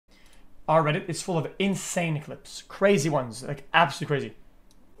our Reddit is full of insane clips. Crazy ones. Like, absolutely crazy.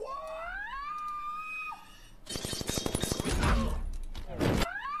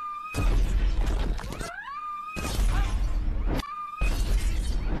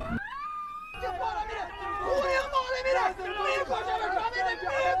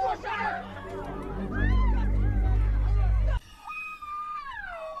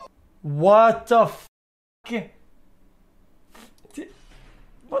 What the f***?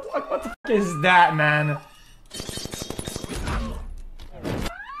 What the f*** is that, man?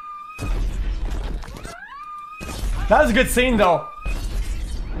 That was a good scene, though.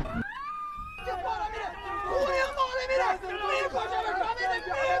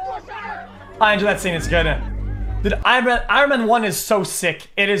 I enjoy that scene, it's good. Dude, Iron Man 1 is so sick.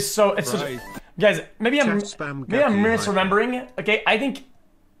 It is so... It's right. Guys, maybe I'm misremembering. Okay, I think...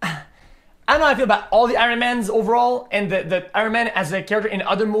 I don't know how I feel about all the Iron Mans overall, and the Iron Man as a character in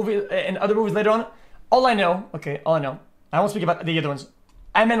other movies later on. All I know, I won't speak about the other ones.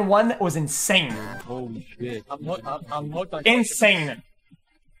 Iron Man 1 was insane. Holy shit. I'm hooked on insane.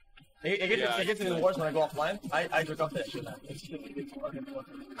 It gets even worse when I go offline. I took off that shit now.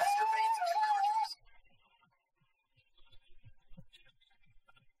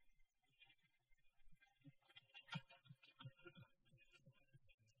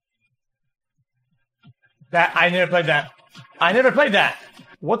 That I never played that. I never played that.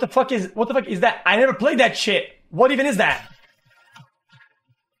 What the fuck is that? I never played that shit. What even is that?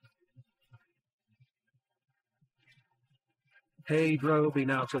 Hey bro,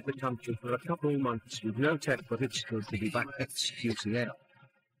 been out of the country for a couple months with no tech, but it's good to be back. xQc.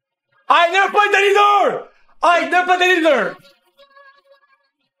 I never played that either! I never played that either!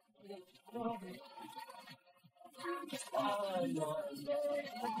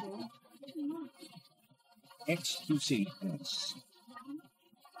 xQc, yes.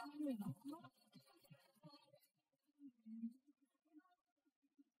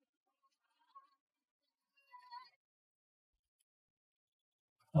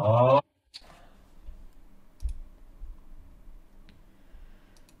 Oh.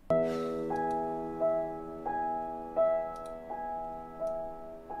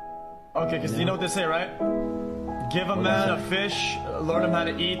 Okay, because you know what they say, right? Give a man a fish, learn him how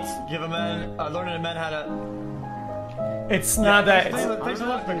to eat. Give a man, learn a man how to. It's not that.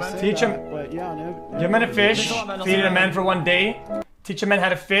 It's, teach him. Give a man a fish. Feed a man for 1 day. Teach a man how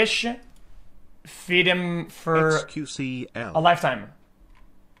to fish. Feed him for xQcl. a lifetime.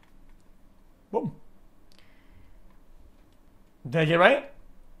 Boom. Did I get it right?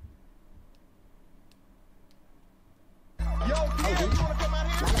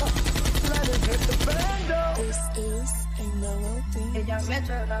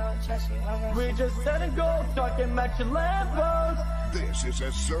 We just set a goal, talking match your levels. This is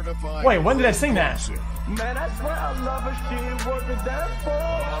a certified. Wait, when did I sing that? Man, I swear I love her, she worth it there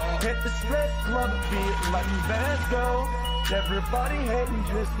for. Hit the strip club beat, letting bands go. Everybody hating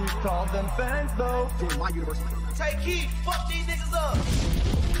just we call them fans though. Take heat, fuck these niggas up.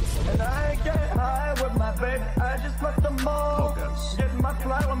 And I get high with my baby, I just let them all. Get my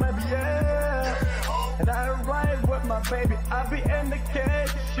fly with my yeah. And I ride with my baby, I be in the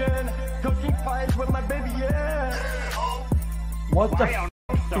kitchen. Cooking pies with my baby, yeah. What the f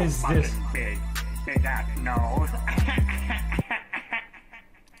is this?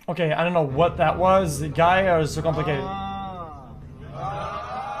 Okay, I don't know what that was. The guy or so complicated.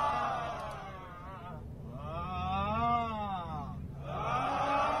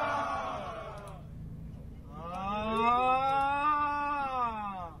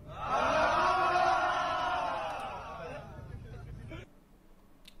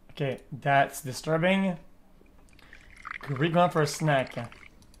 Okay, that's disturbing. Could we go for a snack?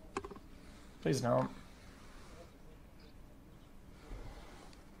 Please no.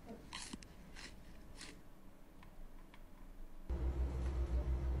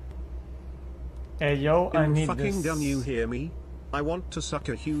 Hey yo, I need fucking this. done, you hear me? I want to suck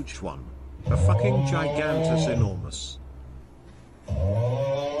a huge one. A fucking gigantus enormous.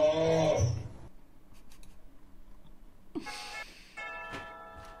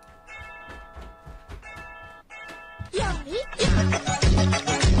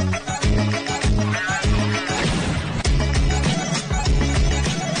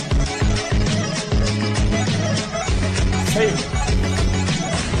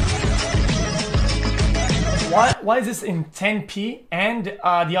 Why is this in 10p and the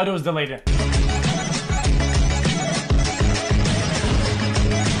audio is delayed?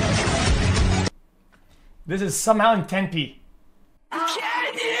 This is somehow in 10p.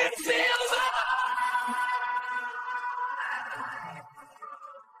 Can you feel that?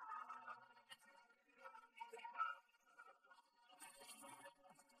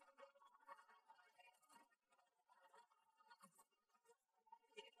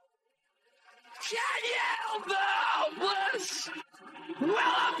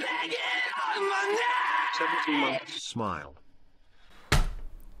 months smile.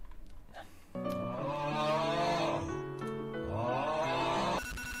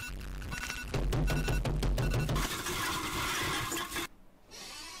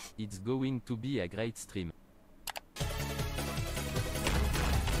 It's going to be a great stream.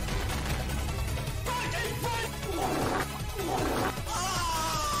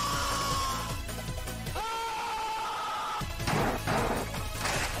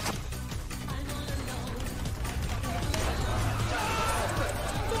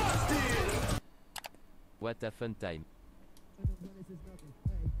 What a fun time.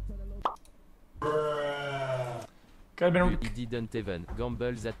 He didn't even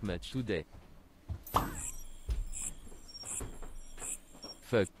gamble that much today.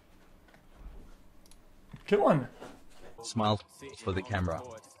 Fuck. Good one. Smile for the camera.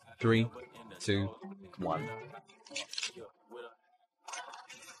 3, 2, 1.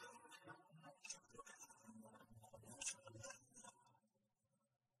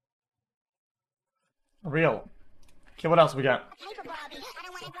 Real. Okay, what else we got?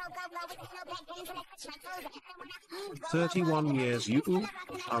 31 years you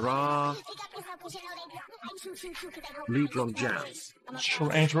are Lebron Jazz.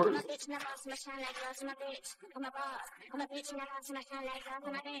 Strange word.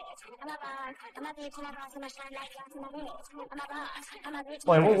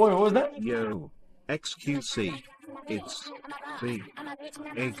 Wait, what was that? Yo, xQc. It's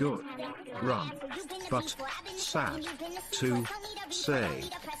a good run, but sad to say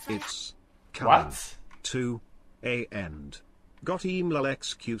it's coming What? to a end. Got email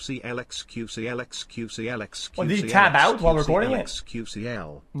xQc lxqc lxqc lxqc. What, did he tab out while recording it?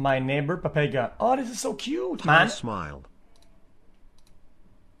 xQcl. My neighbor Papega. Oh, this is so cute, man. Smile.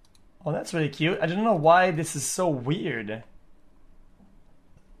 Oh, that's really cute. I don't know why this is so weird.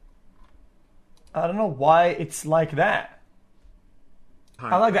 I don't know why it's like that.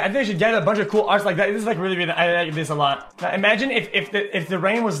 I like that. I think I should get a bunch of cool arts like that. This is like really, really. I like this a lot. Now, imagine if the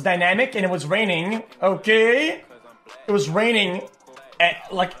rain was dynamic and it was raining. Okay, it was raining,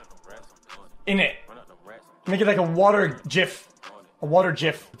 like in it. Make it like a water GIF. A water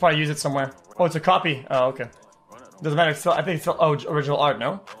GIF. Probably use it somewhere. Oh, it's a copy. Oh, okay. Doesn't matter. It's still, I think it's still original art.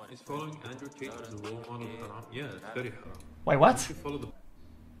 No. Is following Andrew Tate as a role model haram? Yeah, it's very haram. Wait, what?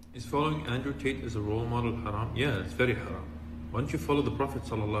 Is following Andrew Tate as a role model haram? Yeah, it's very haram. Why don't you follow the Prophet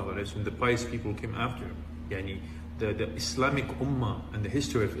sallallahu alaihi wasallam? The pious people came after him. Yani, the Islamic ummah and the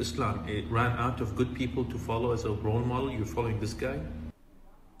history of Islam, it ran out of good people to follow as a role model. You're following this guy?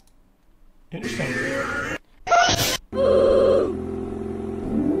 Interesting.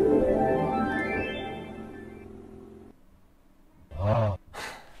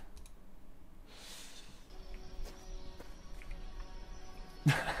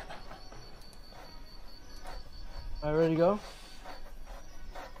 Alright, ready to go?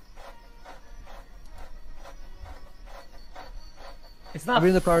 It's not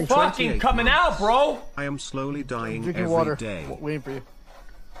fucking coming out, bro. I am slowly dying Drinking every water. day. Waiting for you.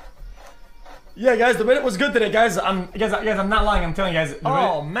 Yeah, guys, the Reddit was good today, guys. I'm not lying. I'm telling you guys.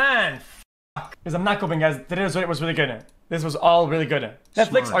 Oh man, fuck. Because I'm not coping, guys. Today's Reddit was really good. This was all really good.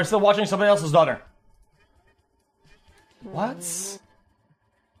 Netflix are still watching somebody else's daughter. What?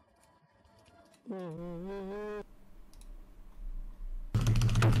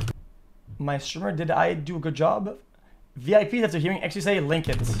 My streamer, did I do a good job? VIP that's hearing actually say link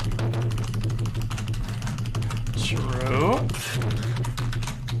it. True.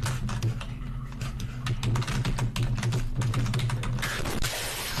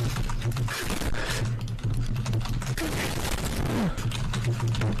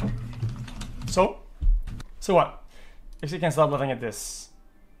 So what? If you can stop laughing at this.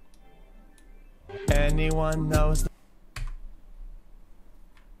 Anyone knows?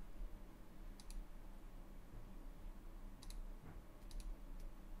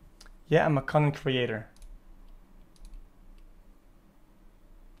 Yeah, I'm a content creator.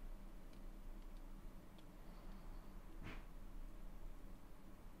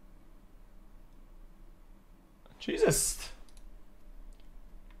 Jesus.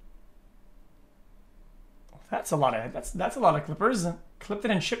 That's a lot of that's a lot of clippers. Clipped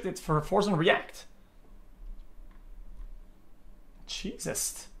it and shipped it for Force and React.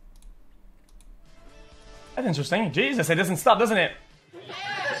 Jesus. That's interesting. Jesus, it doesn't stop, doesn't it?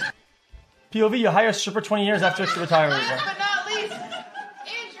 POV, you hire stripper 20 years after she retires. Last but not least,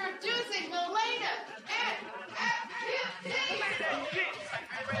 introducing Milena and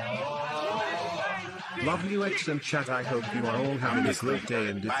xQc. Love you X and chat. I hope you are all having a great day,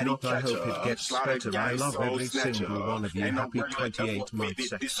 and if not, I hope it gets better. I love every single one of you. Happy 28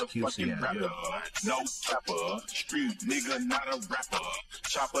 months xQc. No capper, street nigga, not a rapper.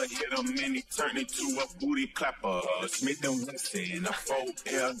 Chopper hit him and he turned into a booty clapper. Smith and Wesson, a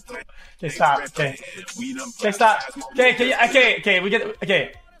 4L. Okay, stop. Okay. Okay, stop. Okay, we get.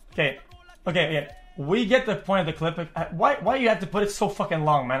 Okay. We get the point of the clip. Why you have to put it so fucking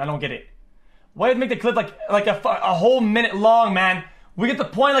long, man? I don't get it. Why you make the clip like a whole minute long, man? We get the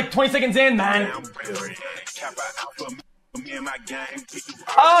point like 20 seconds in, man.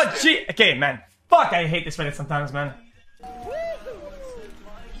 Oh, gee. Okay, man. Fuck, I hate this minute sometimes, man. Oh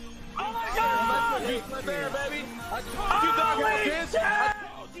my god! Baby. I told you, dog.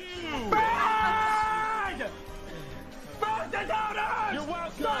 You're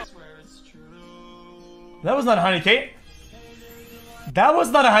welcome. That was not a 100K. That was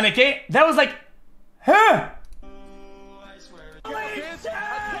not a 100K. That was like, huh?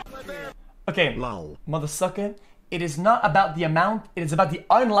 Okay, motherfucker. It is not about the amount. It is about the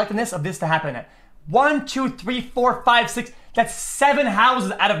unlikeliness of this to happen. 1, 2, 3, 4, 5, 6. That's 7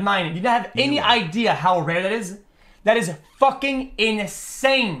 houses out of 9. You don't have any idea how rare that is. That is fucking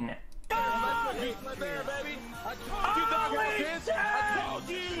insane.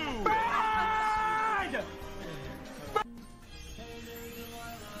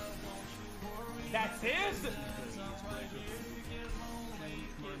 That's his.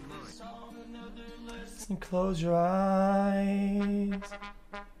 And close your eyes.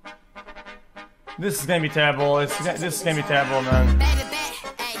 This is gonna be terrible. This is gonna be terrible, man.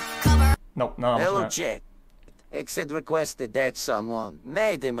 No. Hello, Jack. Exit requested that someone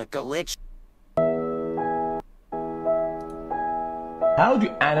made him a collection. How do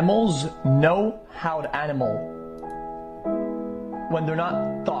animals know how to animal when they're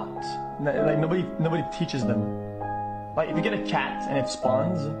not taught? Like nobody teaches them. Like if you get a cat and it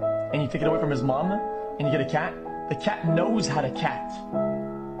spawns and you take it away from his mom and you get a cat, the cat knows how to cat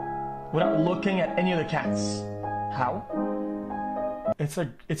without looking at any other cats. How?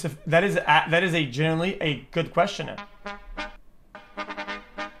 That is a genuinely a good question.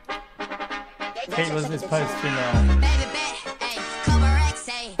 Hey, let's play this stream now.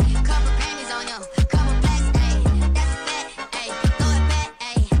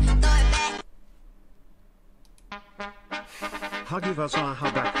 Huggy us our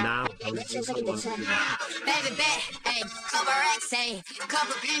hub back now. Baby bet, ayy, cover X, ayy,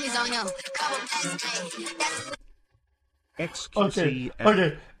 cover panties on you, cover xQc.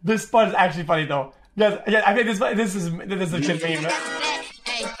 Okay. This part is actually funny though. Yes, yeah, I think this is a shit meme.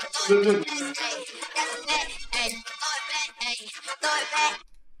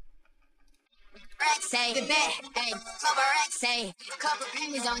 Say the bet, ayy, cover X, ayy, cover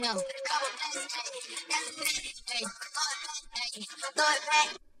panties on you, cover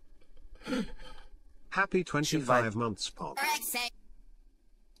Happy 25 months, Pop.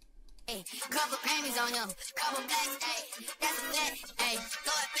 Couple panties on you, couple blacks, ayy, that's a bet, ayy,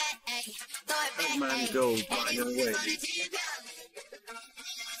 throw it back, ayy, throw it back, Man, go by your way.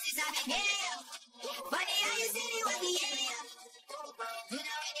 Buddy, how you sitting with me, you know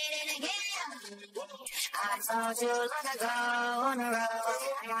we did it again. I told you long ago on the road, I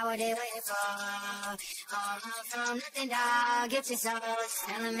got what they waiting for. All from nothing, dog, get your soul,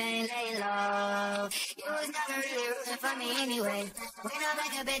 tell them ain't lay low. You was never really rooting for me anyway. When I'm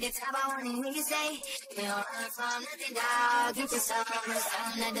back up at the top, I wanna hear you say, you don't run from nothing, dog, get your soul, tell them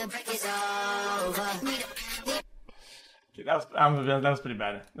that the break is over. Okay, that was pretty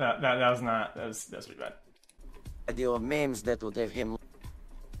bad. That was pretty bad. Idea of memes that would have him.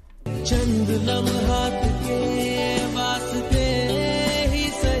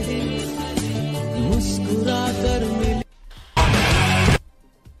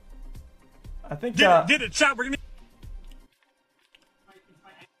 I think did it, chat.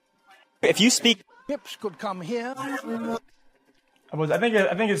 If you speak, Pips could come here. I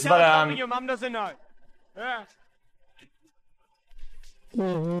think it's about your mom doesn't know. Yeah.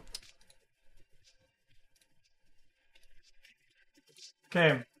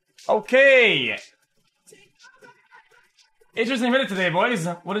 Okay. Interesting minute today, boys.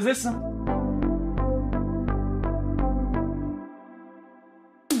 What is this?